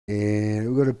And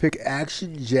we're going to pick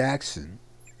Action Jaxon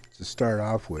to start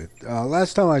off with.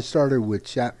 Last time I started with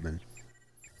Chapman,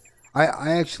 I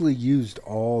actually used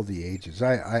all the agents.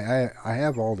 I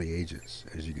have all the agents,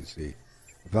 as you can see.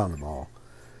 I found them all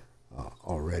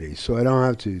already, so I don't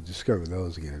have to discover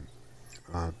those again.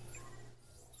 I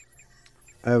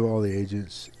have all the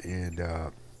agents and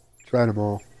tried them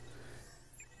all.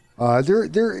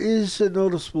 There is a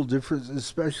noticeable difference,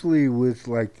 especially with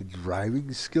like the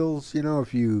driving skills. You know,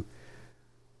 if you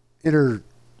enter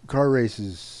car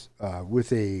races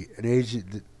with an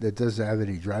agent that doesn't have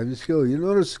any driving skill, you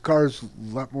notice the car's a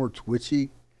lot more twitchy.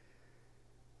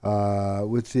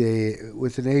 With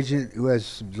an agent who has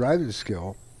some driving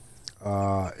skill,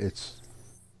 it's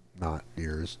not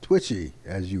near as twitchy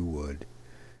as you would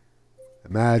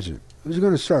imagine. I'm just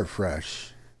going to start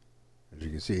fresh, as you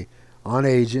can see. On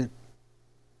agent.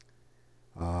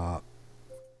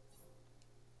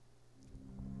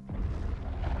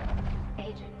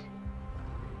 Agent.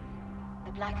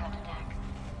 The blackout attacks.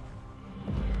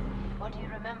 What do you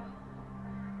remember?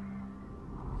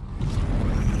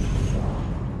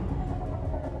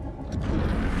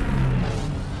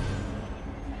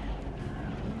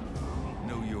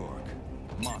 New York,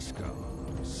 Moscow,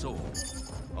 Seoul.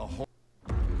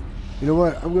 You know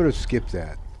what? I'm going to skip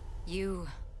that. You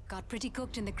got pretty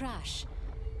cooked in the crash,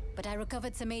 but I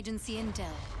recovered some agency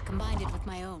intel, combined it with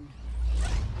my own.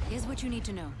 Here's what you need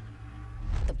to know.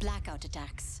 The blackout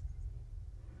attacks.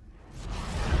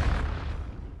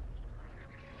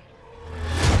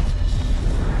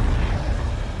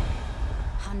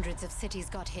 Hundreds of cities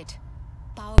got hit.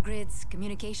 Power grids,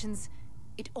 communications,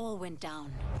 it all went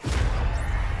down.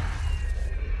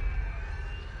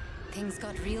 Things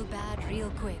got real bad real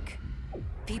quick.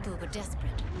 People were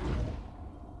desperate.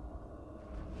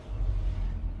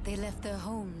 They left their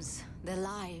homes, their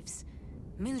lives.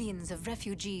 Millions of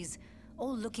refugees,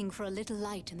 all looking for a little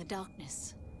light in the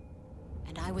darkness.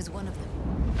 And I was one of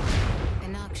them.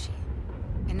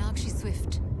 Enakshi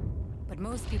Swift. But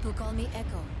most people call me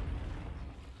Echo.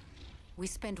 We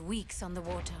spent weeks on the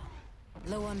water,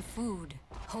 low on food,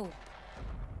 hope.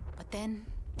 But then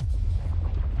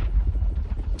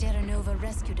Terra Nova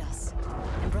rescued us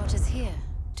and brought us here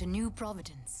to New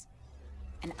Providence,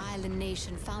 an island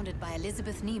nation founded by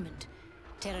Elizabeth Niemand,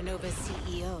 Terra Nova's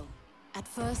CEO. At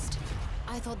first,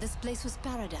 I thought this place was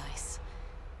paradise.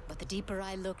 But the deeper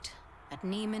I looked at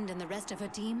Niemand and the rest of her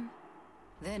team,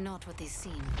 they're not what they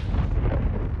seem.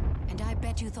 And I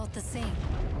bet you thought the same,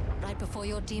 right before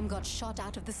your team got shot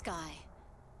out of the sky.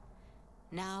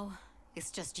 Now, it's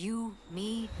just you,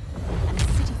 me, and a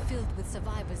city filled with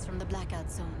survivors from the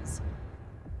blackout zones.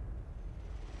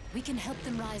 We can help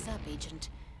them rise up, Agent.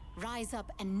 Rise up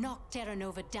and knock Terra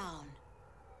Nova down.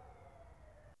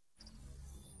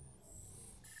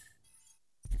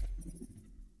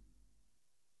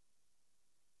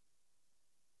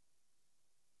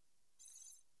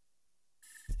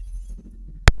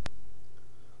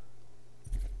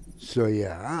 So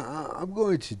yeah, I'm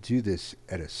going to do this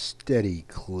at a steady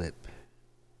clip.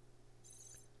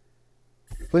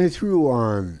 Playing through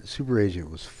on Super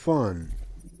Agent was fun,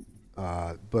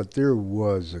 but there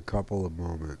was a couple of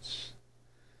moments,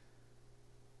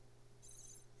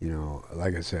 you know,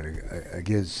 like I said,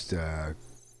 against a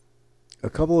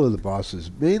couple of the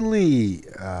bosses, mainly,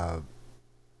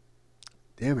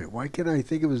 damn it, why can't I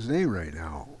think of his name right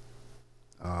now?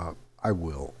 I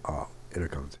will, it'll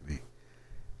come to me.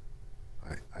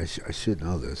 I should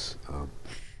know this.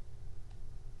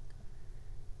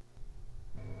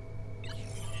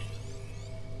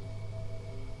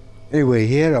 Anyway,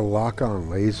 he had a lock-on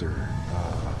laser.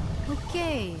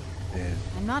 Okay.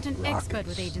 I'm not an expert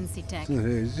with agency tech.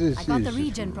 I got the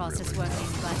regen process working,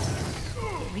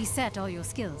 but reset all your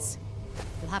skills.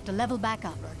 You'll have to level back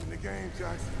up. Back in the game,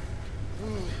 Jaxon.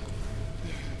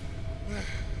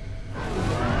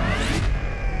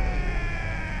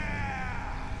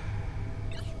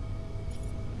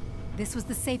 This was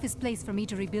the safest place for me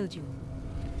to rebuild you.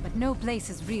 But no place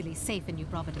is really safe in New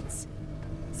Providence.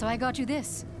 So I got you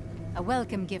this. A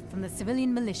welcome gift from the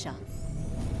civilian militia.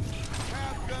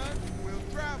 Have gun, we'll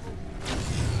travel.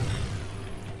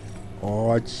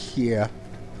 Oh, yeah.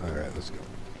 Alright, let's go.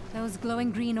 Those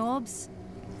glowing green orbs?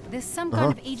 There's some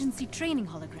kind of agency training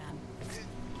hologram.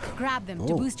 Grab them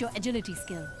to boost your agility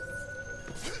skill.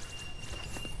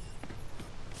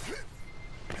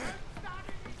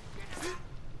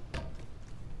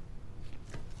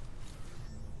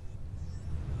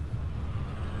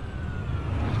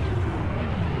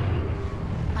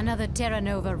 Another Terra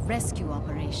Nova rescue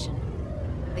operation.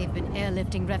 They've been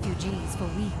airlifting refugees for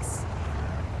weeks.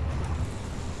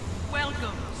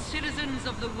 Welcome, citizens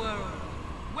of the world.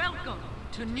 Welcome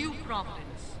to New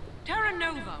Providence. Terra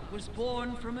Nova was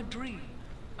born from a dream,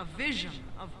 a vision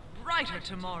of brighter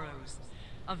tomorrows,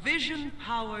 a vision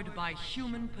powered by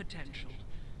human potential.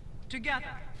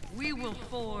 Together, we will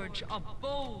forge a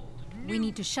bold new... We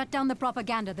need to shut down the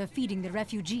propaganda they're feeding the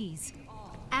refugees,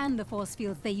 and the force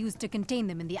fields they use to contain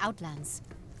them in the Outlands.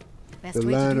 Best The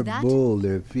way to line do of that? bull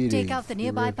they're feeding Take out the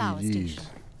nearby power refugees.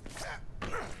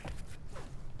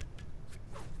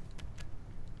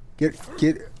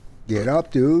 station. Get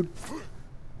up, dude.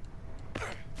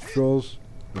 Trolls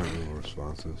not real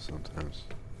responsive sometimes.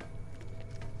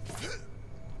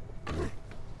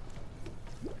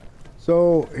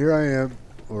 So here I am,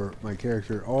 or my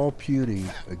character, all puny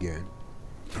again.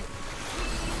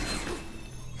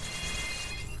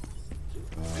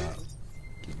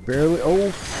 Barely.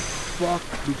 Oh, fuck!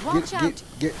 Watch out!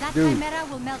 That dude. chimera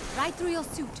will melt right through your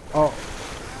suit. Oh,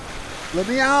 let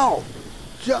me out!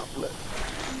 Jump!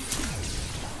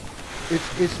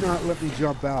 It's not let me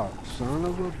jump out. Son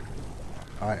of a...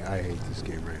 I hate this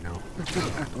game right now.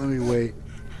 Let me wait.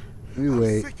 Let me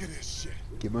wait. Sick of this shit.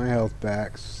 Get my health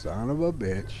back. Son of a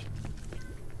bitch.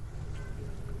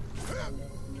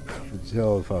 I could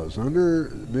tell if I was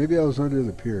under... Maybe I was under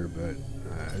the pier, but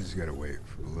I just gotta wait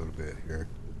for a little bit here.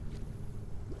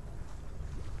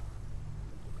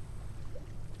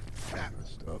 I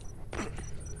messed up.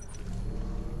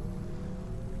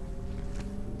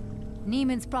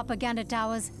 Neiman's propaganda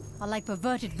towers are like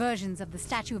perverted versions of the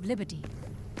Statue of Liberty.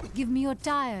 Give me your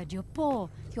tired, your poor,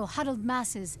 your huddled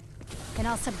masses, and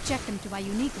I'll subject them to my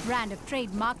unique brand of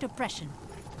trademarked oppression.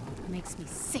 It makes me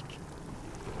sick.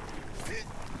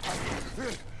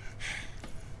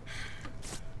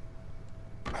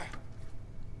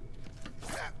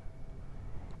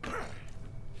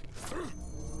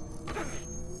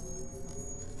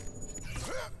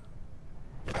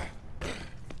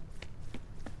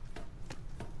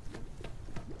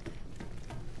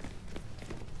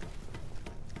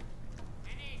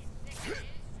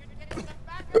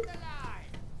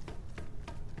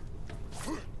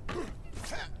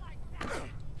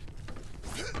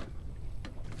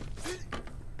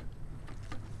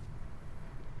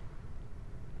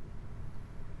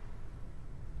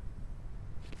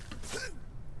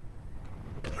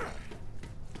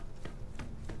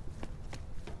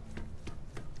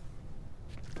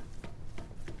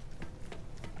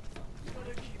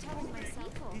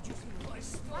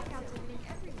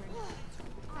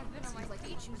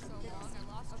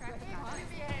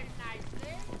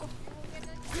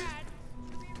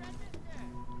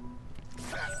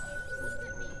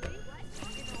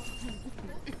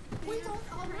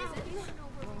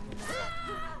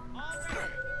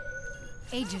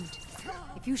 Agent,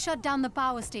 if you shut down the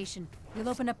power station, you'll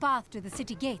open a path to the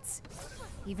city gates.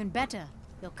 Even better,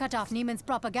 you'll cut off Neiman's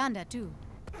propaganda, too.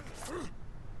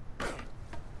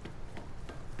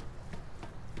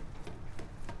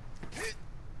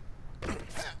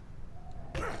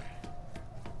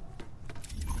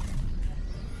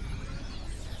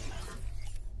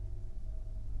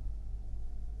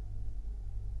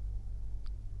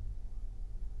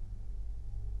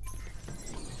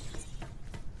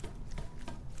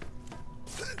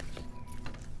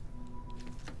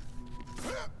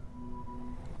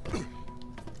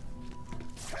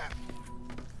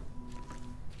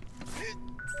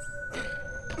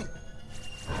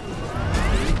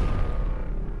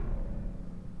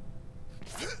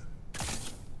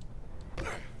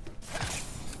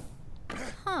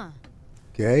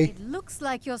 Okay. It looks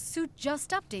like your suit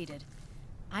just updated.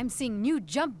 I'm seeing new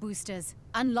jump boosters,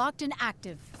 unlocked and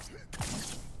active.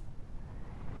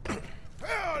 Oh,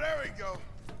 there we go.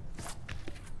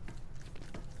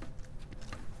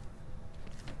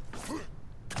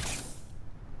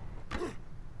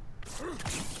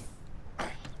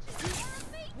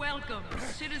 Welcome,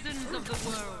 citizens of the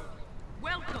world.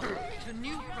 Welcome to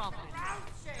New Providence.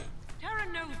 Terra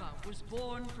Nova was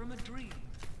born from a dream,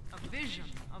 a vision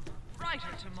of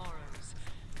brighter tomorrows,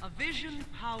 a vision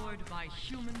powered by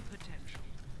human potential.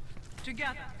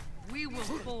 Together, we will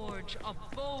forge a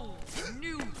bold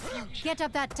new future. Get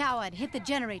up that tower and hit the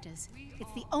generators.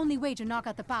 It's the only way to knock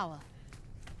out the power.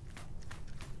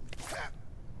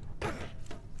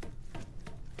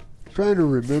 Trying to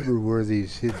remember where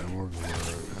these hidden orbs were.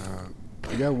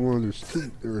 I got one.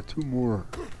 There are two more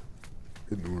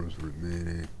hidden orbs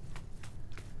remaining.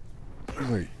 It's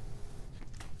like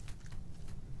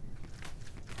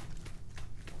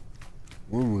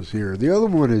one was here. The other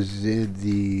one is in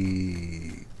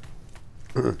the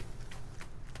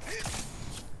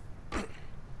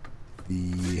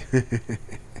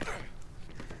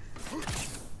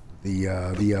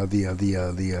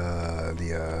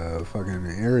the fucking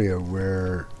area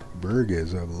where Berg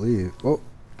is, I believe. Oh,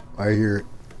 I hear it.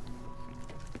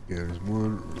 Yeah, there's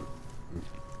one.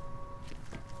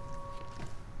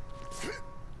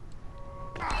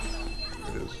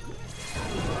 There it is.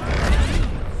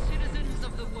 Citizens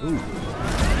of the world.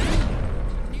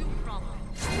 New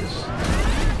providence.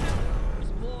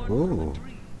 Was born from a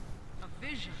dream, a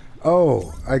vision.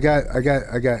 Oh, I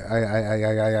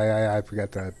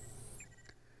forgot to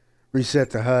reset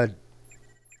the HUD.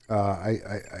 I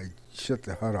shut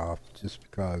the HUD off just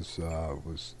because I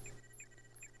was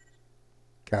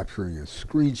capturing a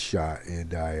screenshot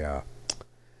and I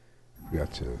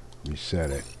forgot to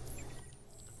reset it.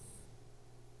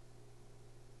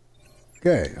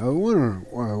 Okay, I was wondering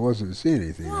why I wasn't seeing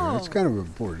anything there. It's kind of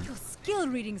important. Your skill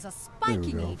readings are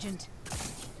spiking, Agent.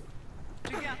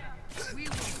 Together, we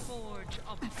will forge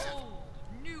a bold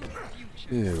new future.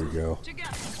 There we go.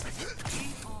 Together,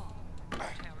 we are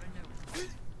Terra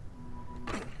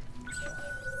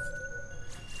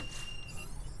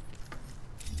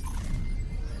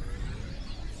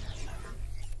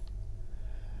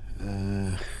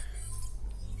Nova.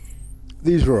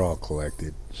 These were all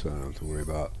collected, so I don't have to worry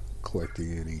about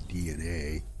collecting any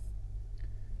DNA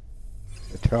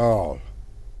at all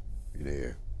in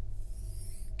here.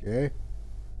 Okay.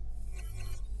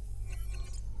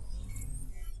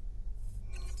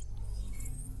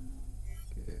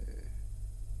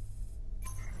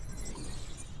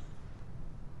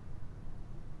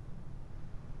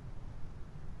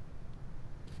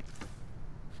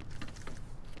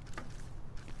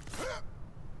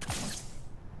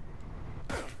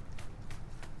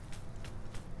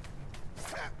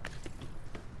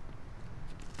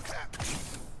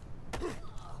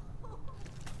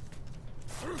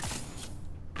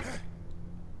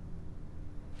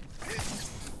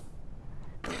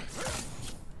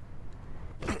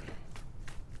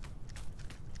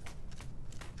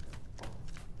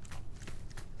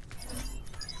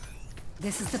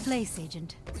 This is the place,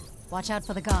 Agent. Watch out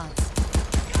for the guards.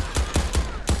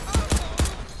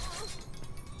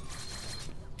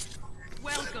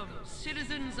 Welcome,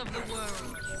 citizens of the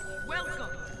world.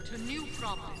 Welcome to New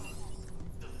Providence.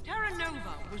 Terra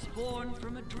Nova was born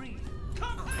from a dream,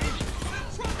 a vision,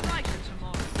 brighter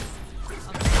tomorrows, a place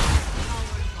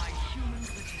powered by human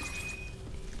potential.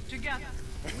 Together,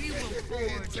 we will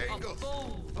forge a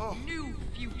bold new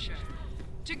future.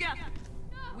 Together,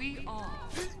 we are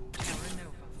Terra Nova.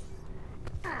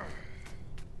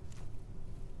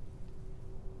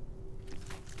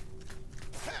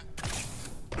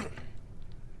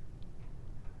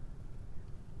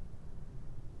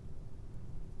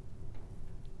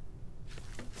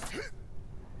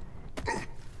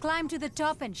 Climb to the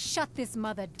top and shut this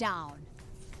mother down.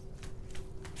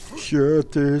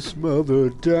 Shut this mother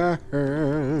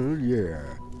down,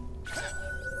 yeah.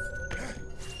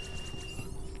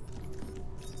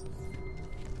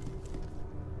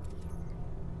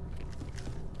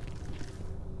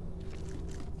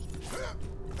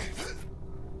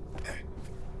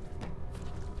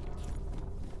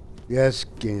 Yes,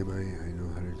 game, I know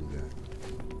how to do that.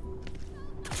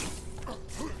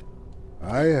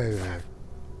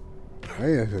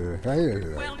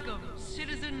 Welcome,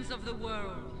 citizens of the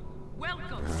world.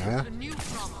 Welcome to New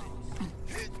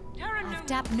Providence. Terra I've Nova.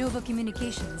 tapped Nova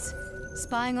Communications,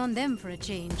 spying on them for a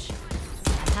change.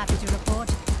 I'm happy to report,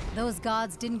 those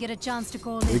guards didn't get a chance to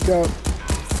call in. Wake up.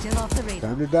 Still off the radar.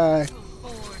 Time to die.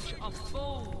 Forge a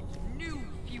bold new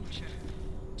future.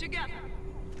 Together,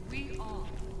 we are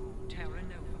Terra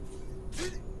Nova.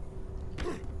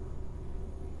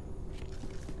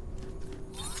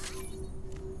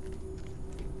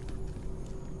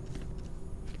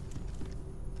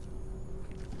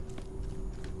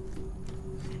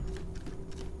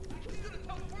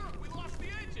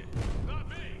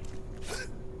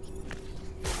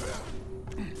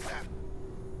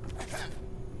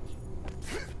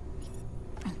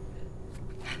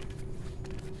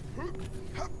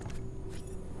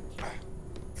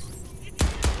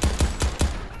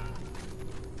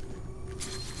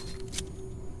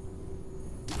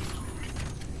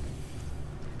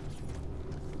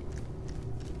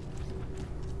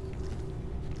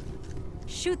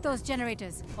 Shoot those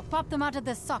generators, or pop them out of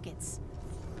their sockets.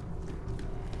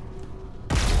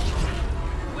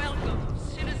 Welcome,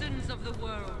 citizens of the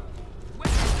world.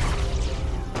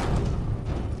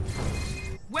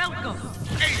 Welcome.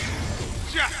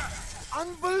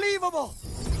 Unbelievable!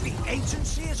 The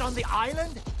agency is on the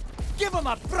island? Give them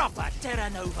a proper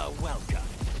Terra Nova welcome.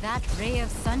 That ray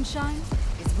of sunshine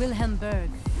is Wilhelm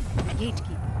Berg, the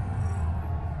gatekeeper.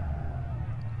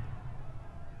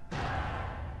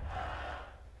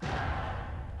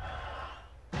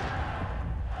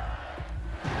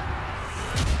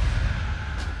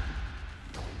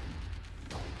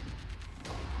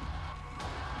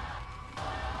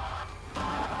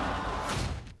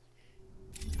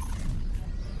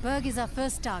 Berg is our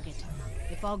first target.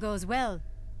 If all goes well,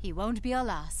 he won't be our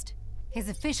last. His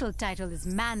official title is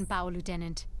Manpower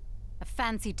Lieutenant, a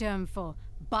fancy term for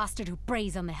bastard who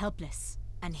preys on the helpless.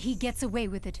 And he gets away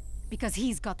with it because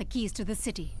he's got the keys to the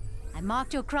city. I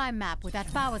marked your crime map with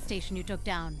that power station you took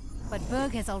down, but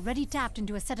Berg has already tapped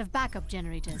into a set of backup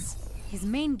generators. His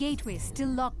main gateway is still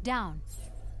locked down.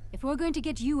 If we're going to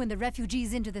get you and the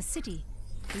refugees into the city,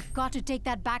 we've got to take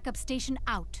that backup station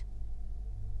out.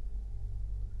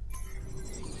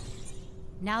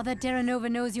 Now that Terra Nova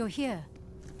knows you're here,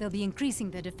 they'll be increasing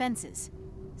their defenses.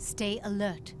 Stay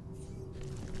alert.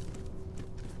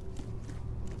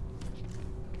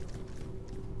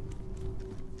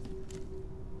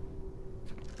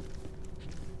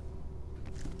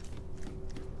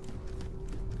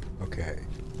 Okay.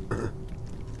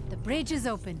 The bridge is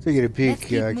open. Taking a Let's peek,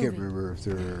 keep I can't moving. remember if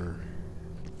there are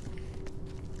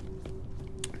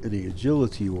any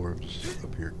agility orbs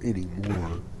up here. Any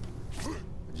more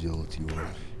agility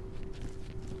orbs.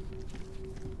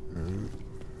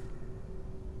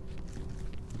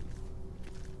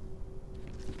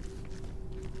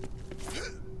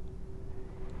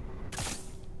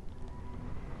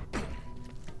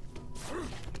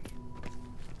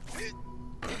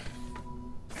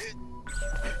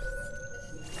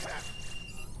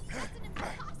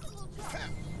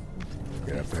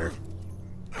 Get up there.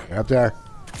 Get up there.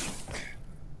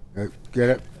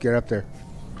 Get up there.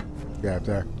 Get up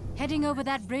there. Heading over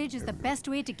that bridge is the best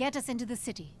way to get us into the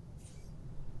city.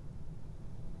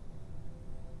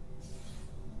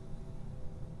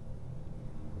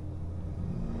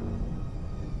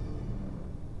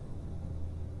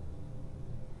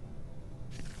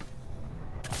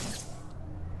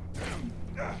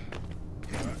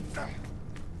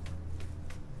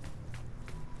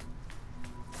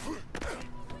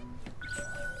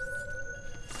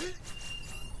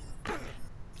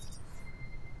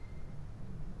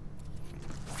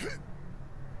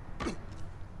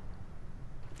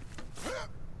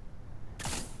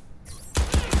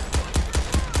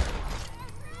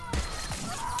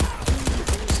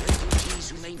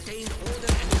 Maintain order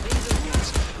and obey the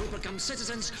rules who become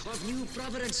citizens of New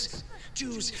Providence.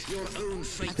 Choose your own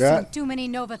fate. I've seen too many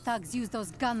Nova thugs use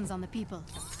those guns on the people.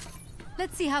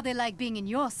 Let's see how they like being in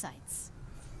your sights.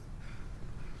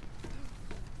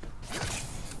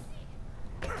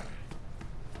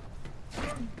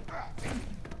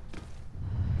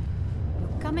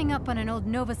 You're coming up on an old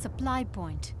Nova supply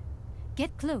point.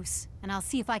 Get close, and I'll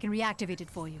see if I can reactivate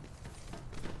it for you.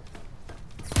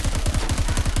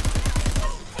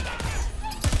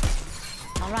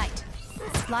 All right,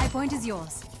 the supply point is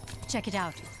yours. Check it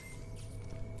out.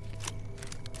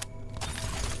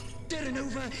 Terra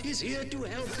Nova is here to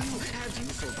help you. Have you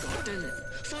forgotten?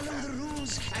 Follow the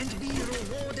rules and be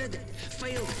rewarded.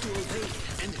 Fail to obey,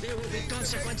 and there will be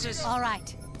consequences. All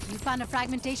right, you found a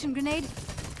fragmentation grenade?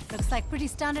 Looks like pretty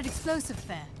standard explosive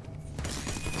fare.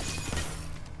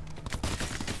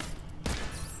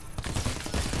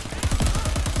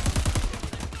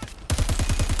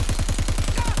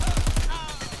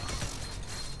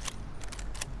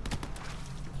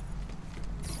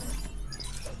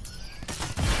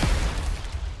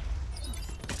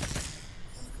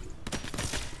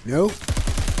 Nope.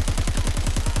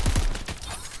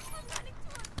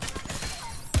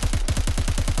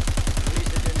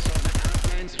 Residents of the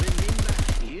Outlands, remember,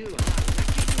 you are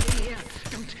lucky to be here.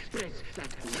 Don't press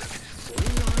that luck for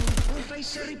long or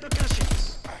face the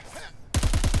repercussions.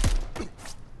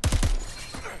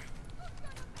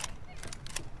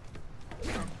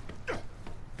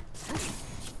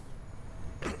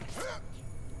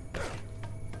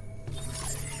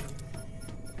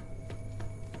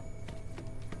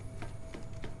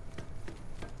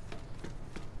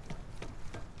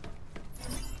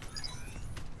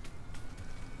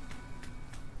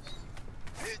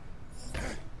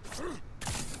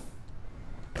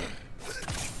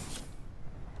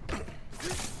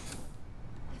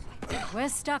 We're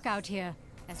stuck out here,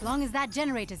 as long as that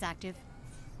generator's active.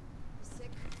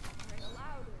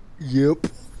 Yep.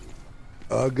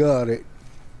 I got it.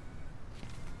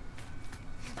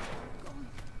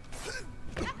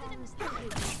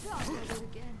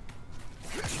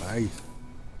 Nice.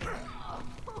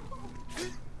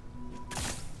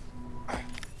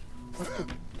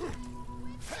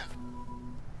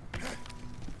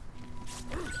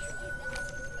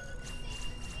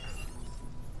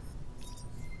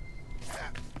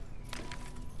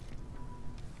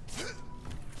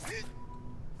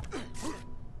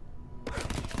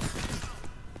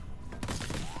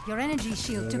 Your energy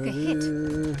shield took a hit.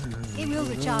 It will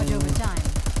recharge over time.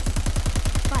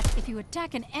 But if you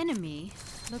attack an enemy,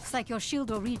 looks like your shield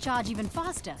will recharge even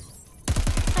faster.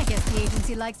 I Guess the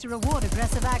agency likes to reward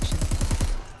aggressive action.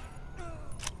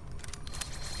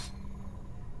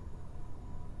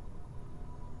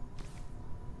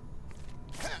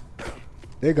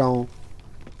 They're gone.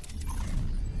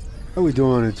 How are we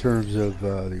doing in terms of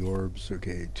the orbs?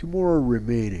 Okay, 2 more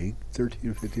remaining,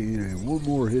 13, 15, and 1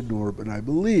 more hidden orb, and I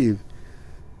believe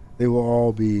they will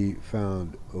all be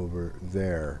found over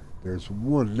there. There's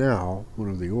one now, one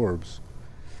of the orbs.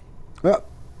 Oh,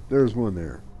 there's one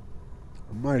there.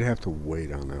 I might have to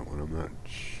wait on that one, I'm not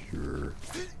sure.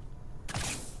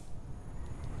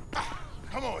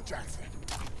 Come on, Jaxon.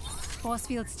 Force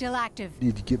field still active.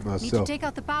 Need to get Need to myself take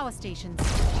out the power stations.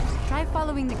 Try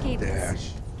following the cables.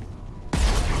 dash.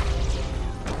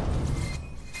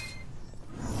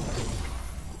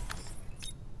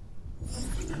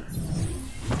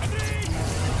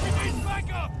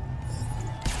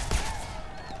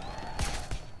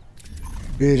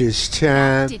 It is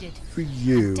time Did it. for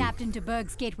you. I tapped into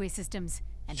Berg's gateway systems,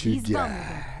 and To he's die.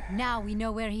 vulnerable. Now we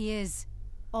know where he is.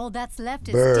 All that's left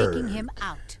is Berg. taking him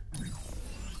out.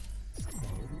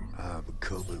 I'm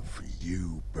coming for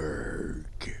you, Berg.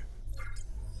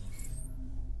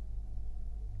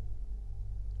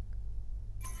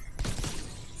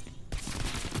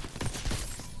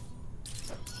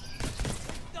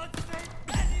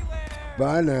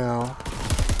 Bye now,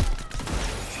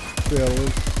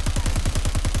 fellas.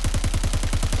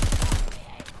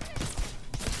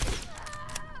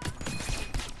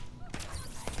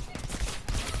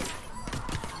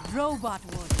 Robot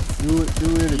wardens. New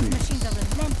These enemies. machines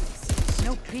are relentless.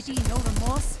 No pity, no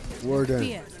remorse. War done.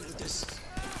 Fear.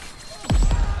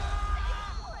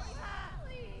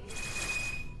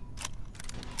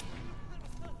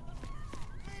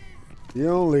 The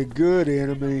only good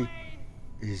enemy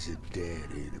is a dead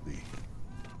enemy.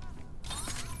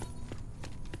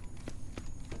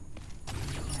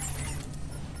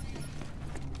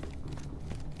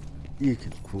 You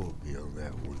can quote me on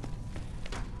that one.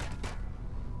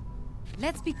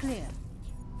 Let's be clear.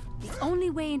 The only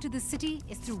way into the city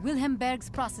is through Wilhelm Berg's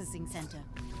processing center.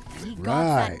 And he guards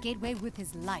that Right. gateway with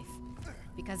his life.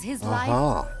 Because his Uh-huh.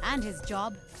 life and his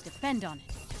job depend on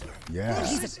it. Yeah.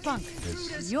 He's a punk.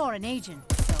 Yes. You're an agent,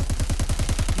 so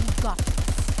you got this.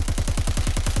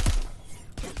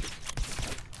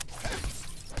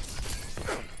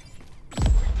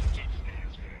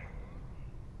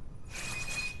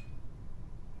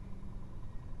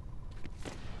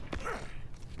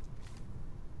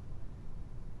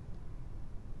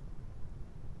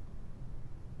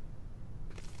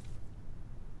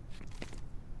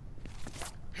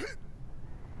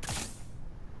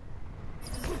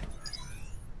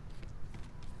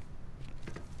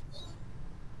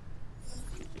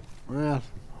 Well,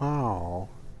 how?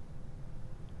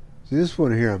 See, this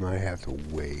one here I might have to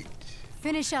wait.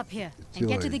 Finish up here and Till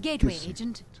get to I the gateway, get-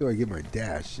 Agent. Till I get my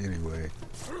dash, anyway.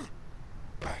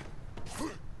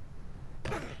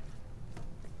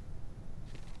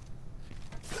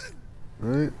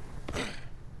 Right?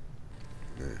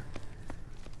 Yeah.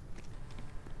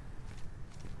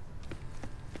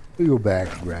 We go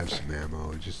back and grab some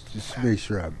ammo. Just to make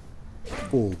sure I'm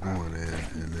full going in,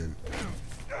 and then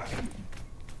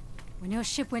When your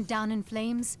ship went down in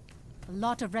flames, a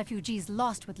lot of refugees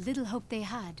lost what little hope they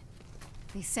had.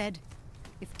 They said,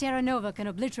 if Terra Nova can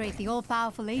obliterate the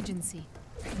all-powerful agency,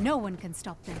 no one can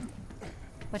stop them.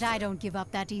 But I don't give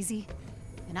up that easy,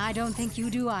 and I don't think you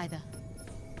do either.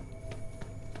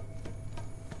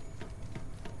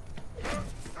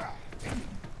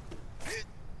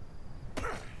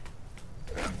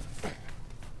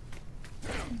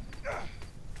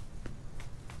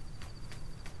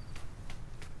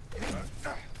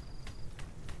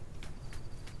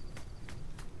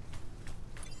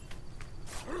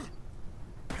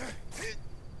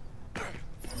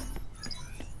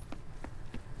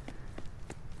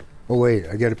 oh wait,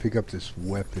 I gotta pick up this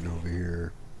weapon over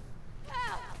here.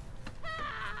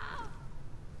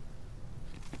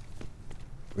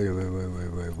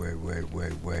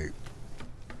 Wait.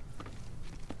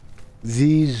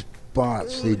 These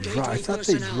bots, they drop. I thought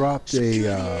they dropped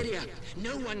a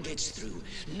No one gets through.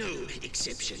 No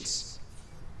exceptions.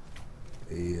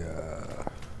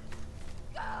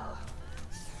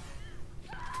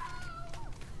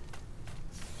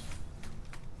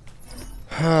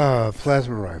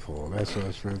 plasma rifle. That's what I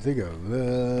was trying to think of.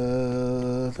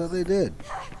 I thought they did.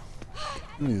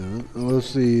 You know,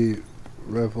 unless the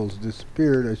rifles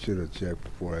disappeared, I should have checked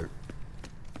before I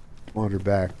wander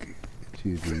back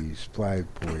to the supply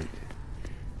point.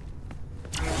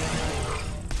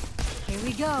 Here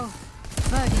we go.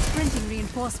 Berg is printing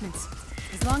reinforcements.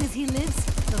 As long as he lives,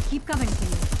 they'll keep coming for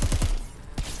you.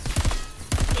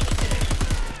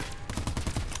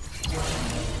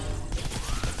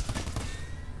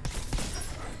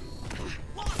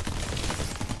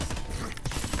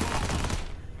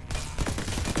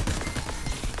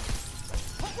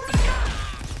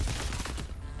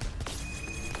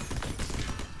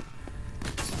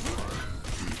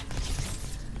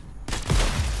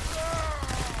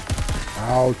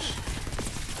 Ouch.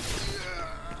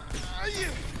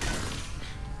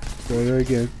 Try that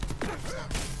again.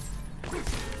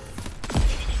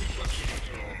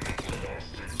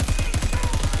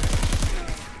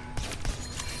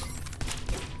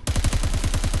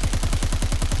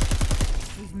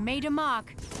 We've made a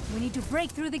mark. We need to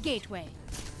break through the gateway.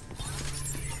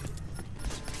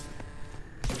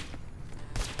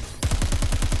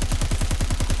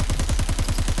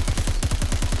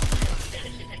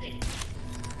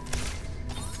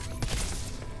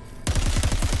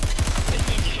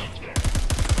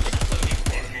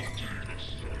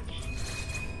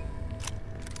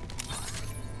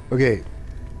 Okay.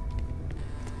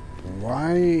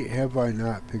 Why have I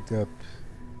not picked up...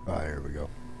 Oh, here we go.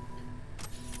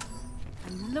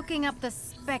 I'm looking up the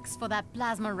specs for that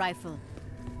plasma rifle.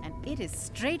 And it is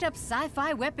straight up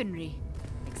sci-fi weaponry.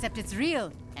 Except it's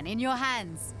real and in your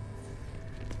hands.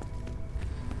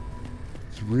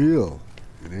 It's real.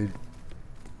 And it...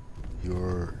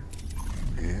 Your...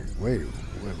 Wait.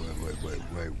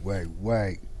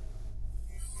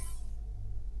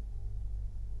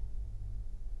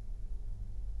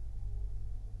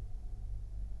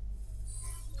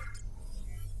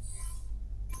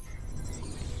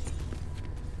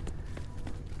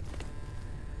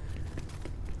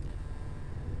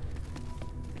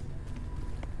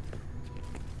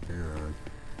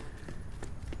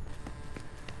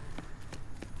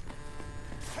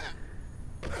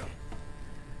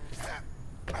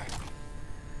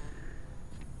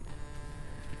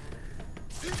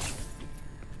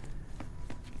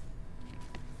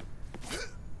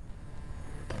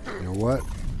 You know what?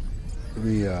 Let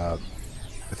me, I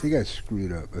think I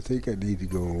screwed up. I think I need to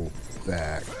go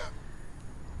back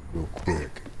real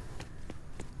quick.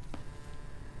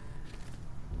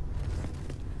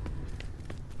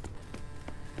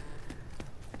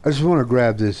 I just want to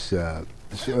grab this,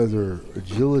 this other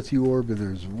agility orb, and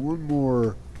there's one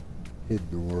more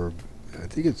hidden orb. I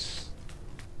think it's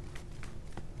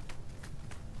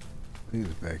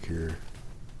back here.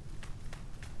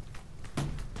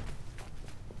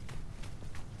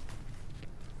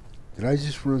 Did I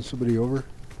just run somebody over?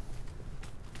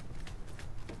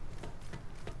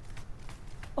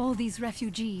 All these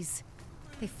refugees,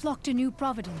 they flock to New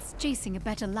Providence, chasing a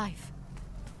better life.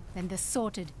 Then they're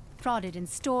sorted, prodded, and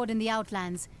stored in the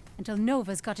Outlands until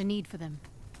Nova's got a need for them.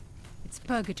 It's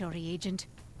purgatory, Agent.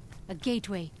 A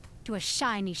gateway to a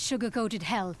shiny, sugar-coated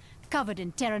hell covered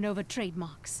in Terra Nova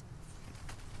trademarks.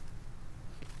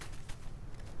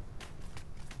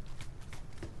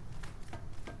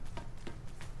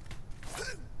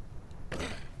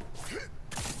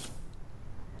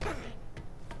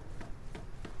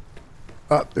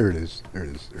 Oh, there it is. There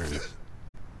it is. There it is.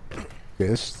 Okay,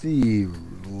 that's the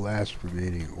last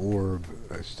remaining orb.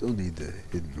 I still need the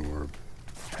hidden orb.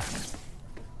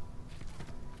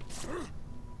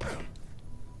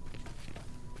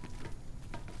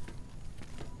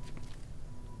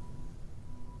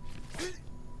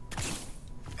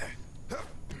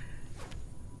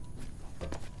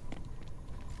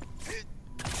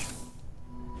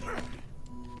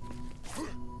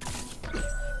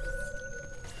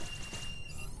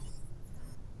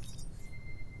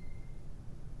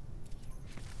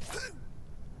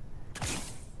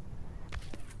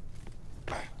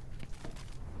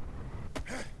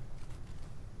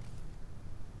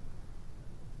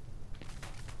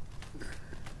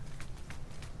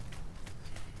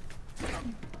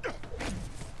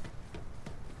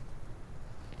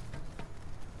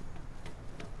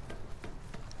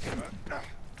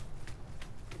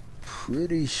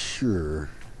 Pretty sure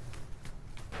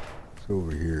it's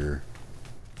over here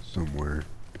somewhere.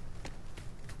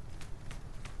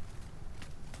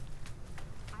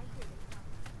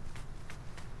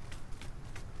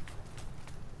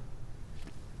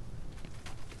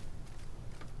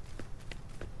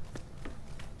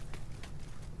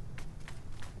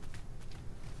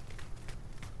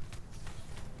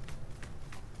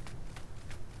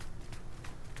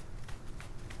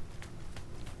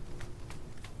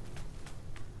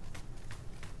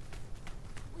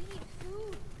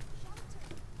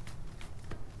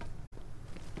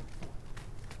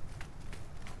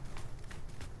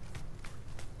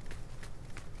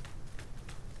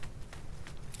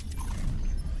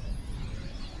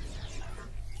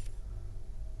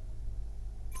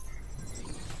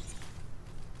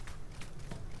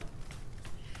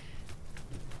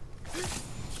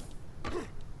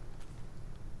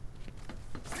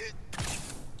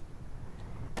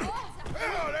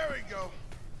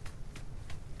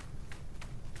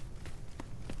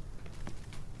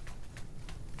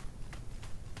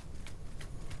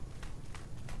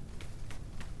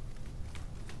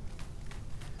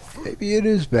 Maybe it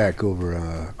is back over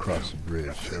across the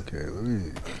bridge. Okay, let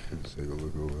me just take a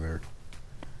look over there.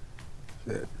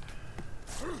 Shit.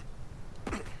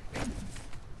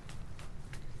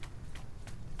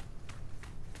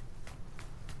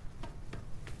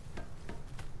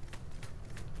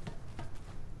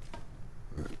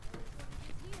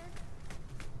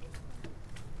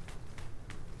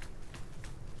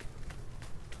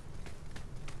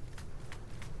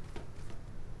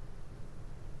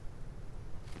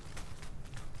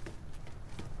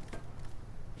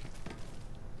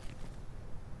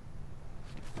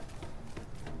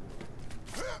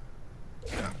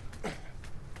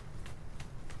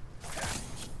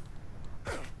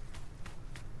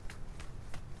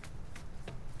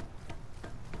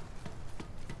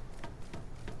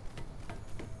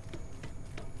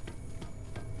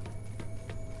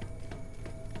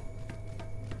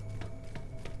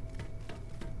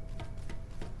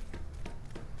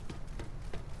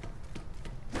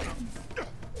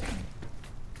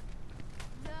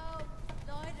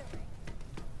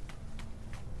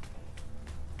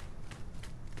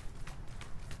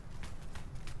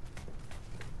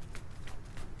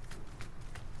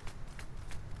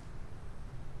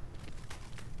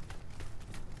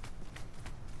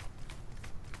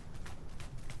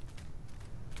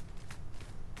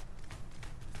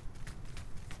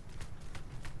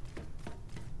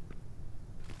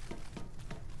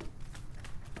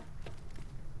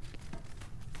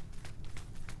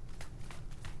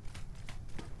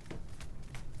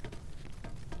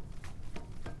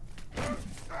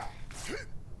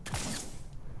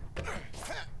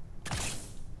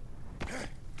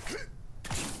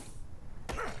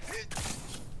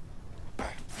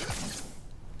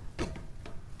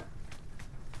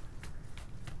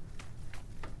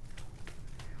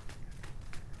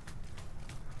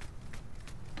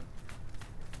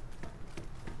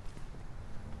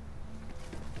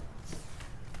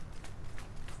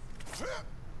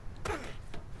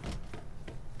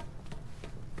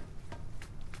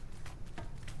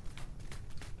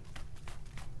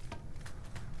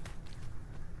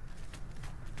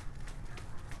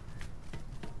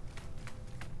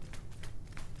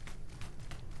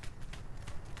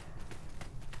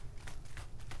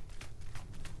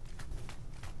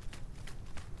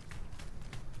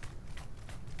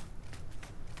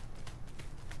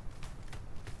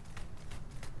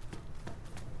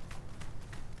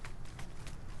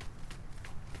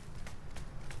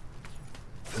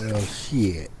 Well,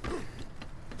 shit.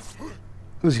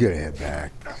 Let's get head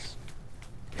back.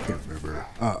 Can't remember.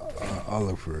 I'll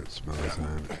look for it some other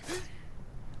time.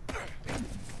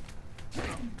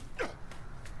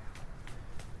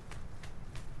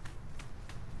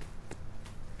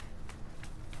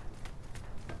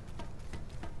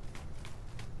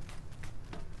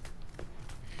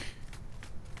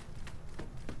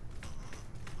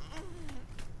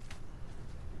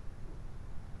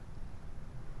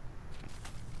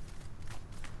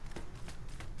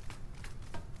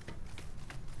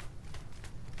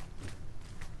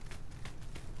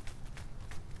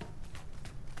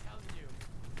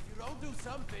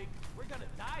 Something, we're gonna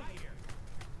die here.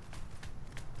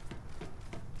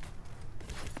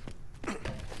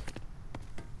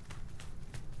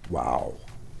 Wow.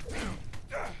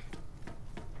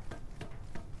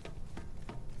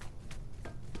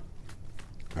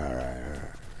 All right.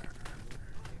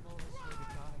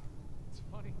 It's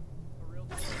funny, a real.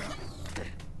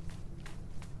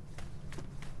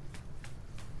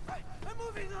 Hey, I'm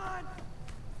moving on.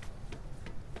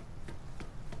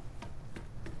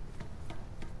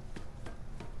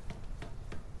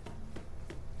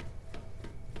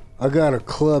 I got a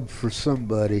club for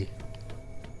somebody.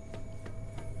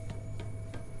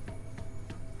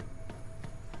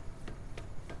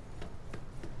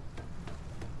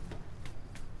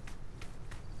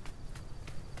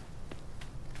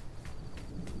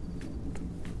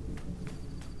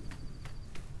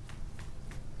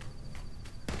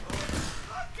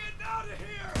 I'm getting out of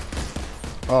here.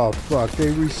 Oh fuck,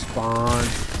 they respawn.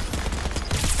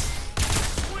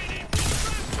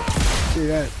 See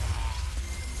that?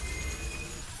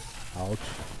 Ouch.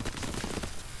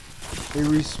 They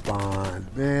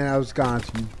respawn. Man, I was gone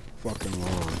too fucking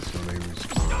long, so they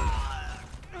respawn.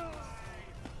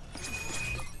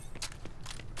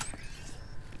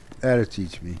 That'll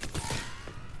teach me.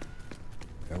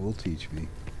 That will teach me.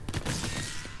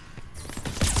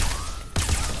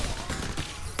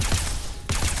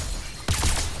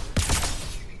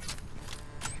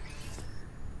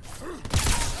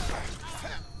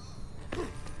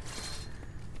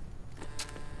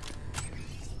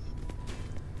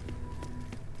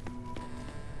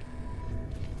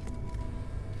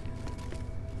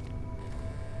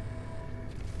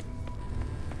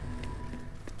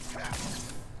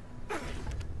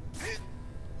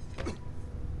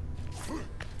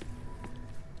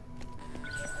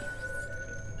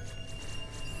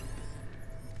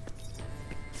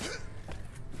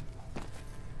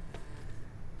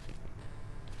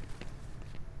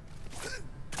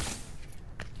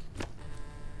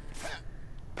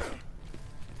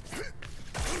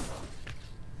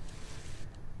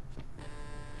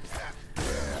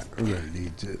 We're gonna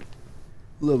need to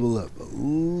level up a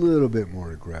little bit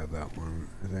more to grab that one,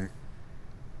 I think.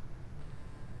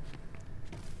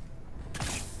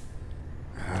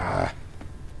 Ah,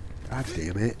 God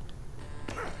damn it.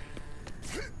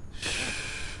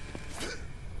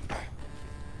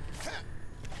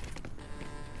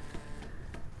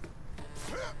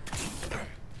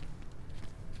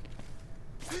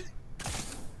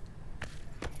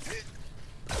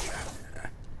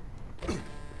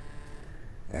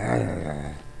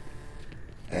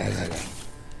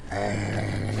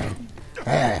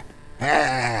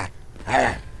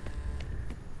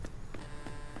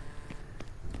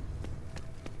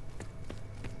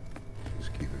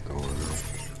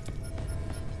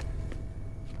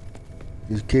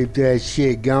 Just keep that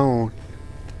shit going,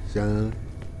 son.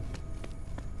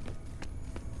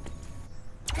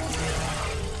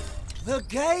 The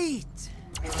gate!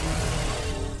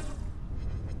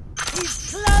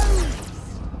 It's closed!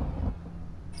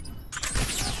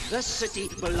 The city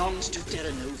belongs to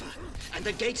Terra Nova, and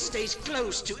the gate stays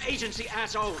closed to agency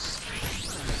assholes.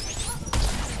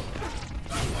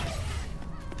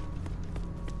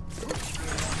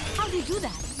 How'd he do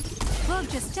that? Berg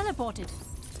just teleported.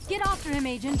 Get after him,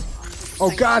 Agent.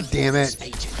 Oh, God damn it.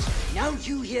 Agent. Now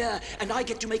you here, and I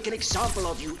get to make an example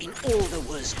of you in all the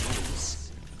worst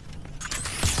ways.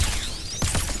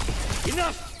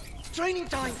 Enough! Training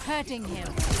time! Hurting him.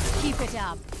 Keep it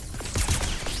up.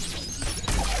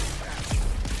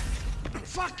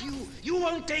 Fuck you! You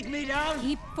won't take me down!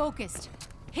 Keep focused.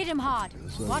 Hit him hard.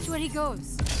 Watch where he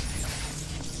goes.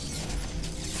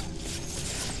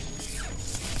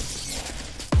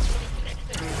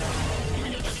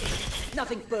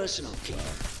 Nothing personal, kid.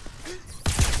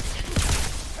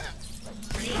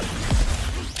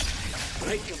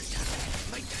 Break him down.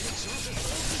 Make that exhausted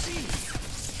all disease.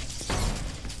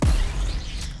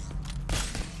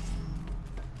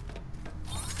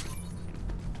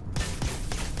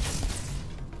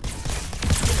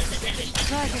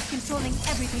 Berg is controlling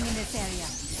everything in this area.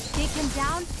 Take him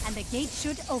down, and the gate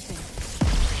should open.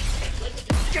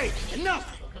 Gate,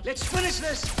 enough! Let's finish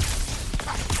this!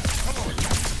 Come on.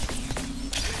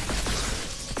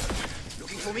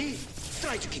 Looking for me?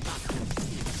 Try to keep up.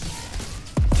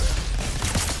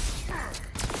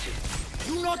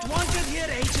 You not wanted here,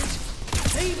 Agent.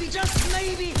 Maybe, just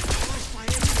maybe. Crossfire,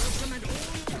 welcome, and all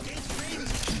your gate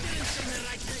friends. Didn't send the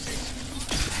right message.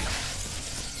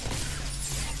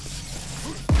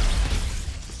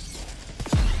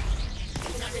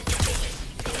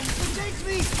 Protect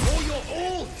me, or you're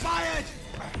all fired!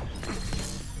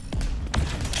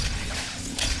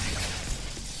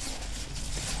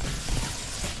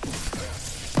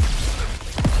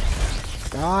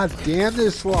 God damn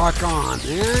this lock on,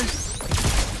 man.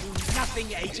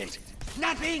 Nothing, Agent.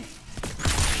 Nothing!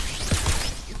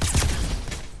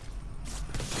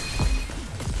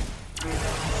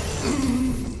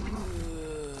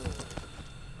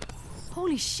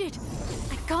 Holy shit!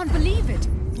 I can't believe it!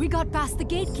 We got past the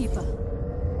gatekeeper.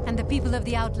 And the people of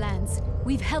the Outlands.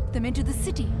 We've helped them into the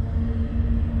city.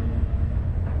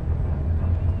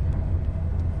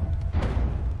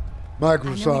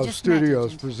 Microsoft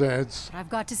Studios presents. But I've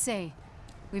got to say,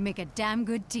 we make a damn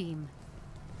good team.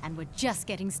 And we're just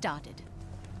getting started.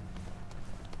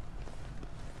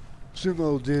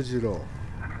 Sumo Digital.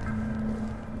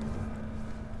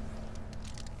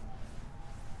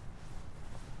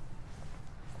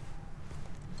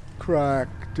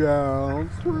 Crackdown.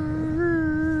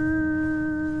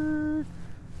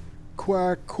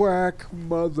 Quack, quack,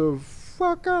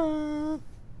 motherfucker.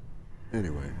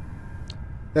 Anyway,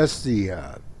 that's the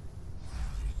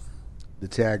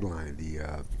tagline, the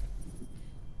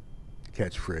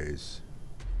catchphrase.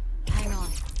 Hang on.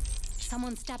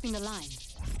 Someone's tapping the line.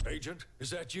 Agent,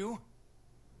 is that you?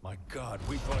 My God,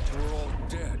 we thought you were all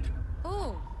dead.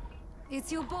 Oh,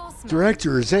 it's your boss, man.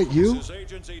 Director, is that you? This is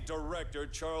Agency Director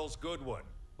Charles Goodwin.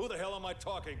 Who the hell am I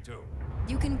talking to?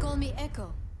 You can call me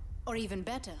Echo. Or even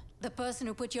better, the person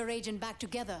who put your agent back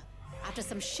together after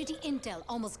some shitty intel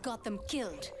almost got them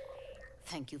killed.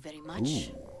 Thank you very much.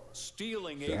 Ooh.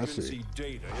 Stealing agency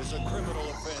data is a criminal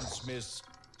offense, Miss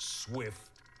Swift.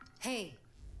 Hey,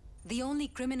 the only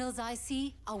criminals I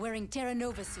see are wearing Terra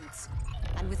Nova suits.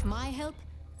 And with my help,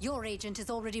 your agent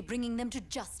is already bringing them to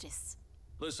justice.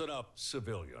 Listen up,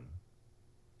 civilian.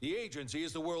 The agency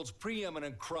is the world's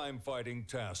preeminent crime-fighting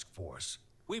task force.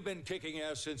 We've been kicking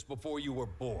ass since before you were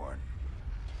born.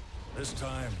 This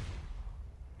time,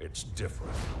 it's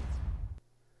different.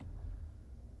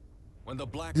 When the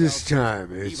blackout This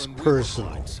time, it's even we were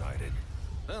personal. blindsided.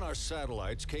 Then our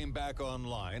satellites came back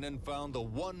online and found the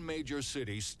one major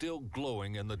city still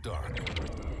glowing in the dark.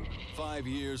 5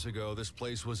 years ago, this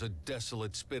place was a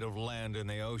desolate spit of land in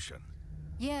the ocean.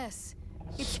 Yes,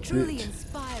 it's truly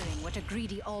inspiring what a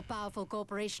greedy, all-powerful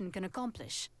corporation can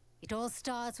accomplish. It all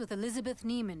starts with Elizabeth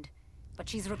Niemand, but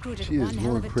she's recruited one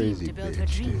hell of a team to build her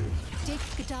dream. Take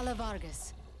Catala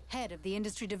Vargas, head of the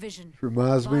industry division.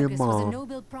 Reminds me of Vargas was a Mom.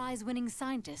 Nobel Prize-winning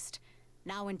scientist,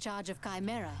 now in charge of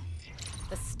Chimera,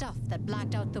 the stuff that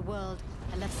blacked out the world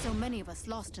and left so many of us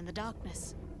lost in the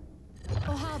darkness.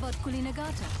 Or how about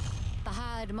Kulinagata, the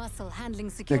hired muscle handling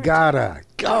security? Nagata.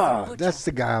 God, that's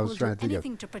the guy I was trying to think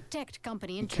anything of. to protect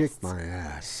company He interests. kicked my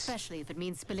ass. Especially if it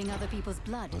means spilling other people's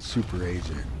blood. A super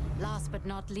agent. Last but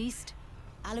not least,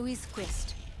 Alois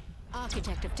Quist,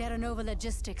 architect of Terra Nova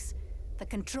Logistics, the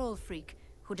control freak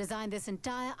who designed this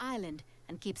entire island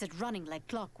and keeps it running like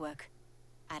clockwork,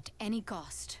 at any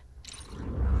cost.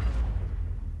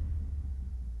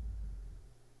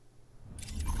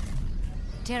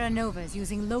 Terra Nova is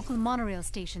using local monorail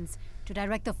stations to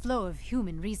direct the flow of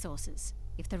human resources.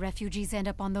 If the refugees end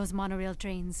up on those monorail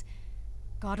trains,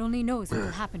 God only knows what will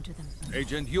happen to them.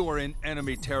 Agent, you are in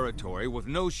enemy territory with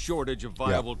no shortage of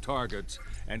viable targets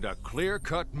and a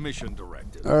clear-cut mission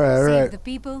directive. All right, all Save right. the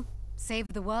people, save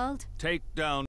the world. Take down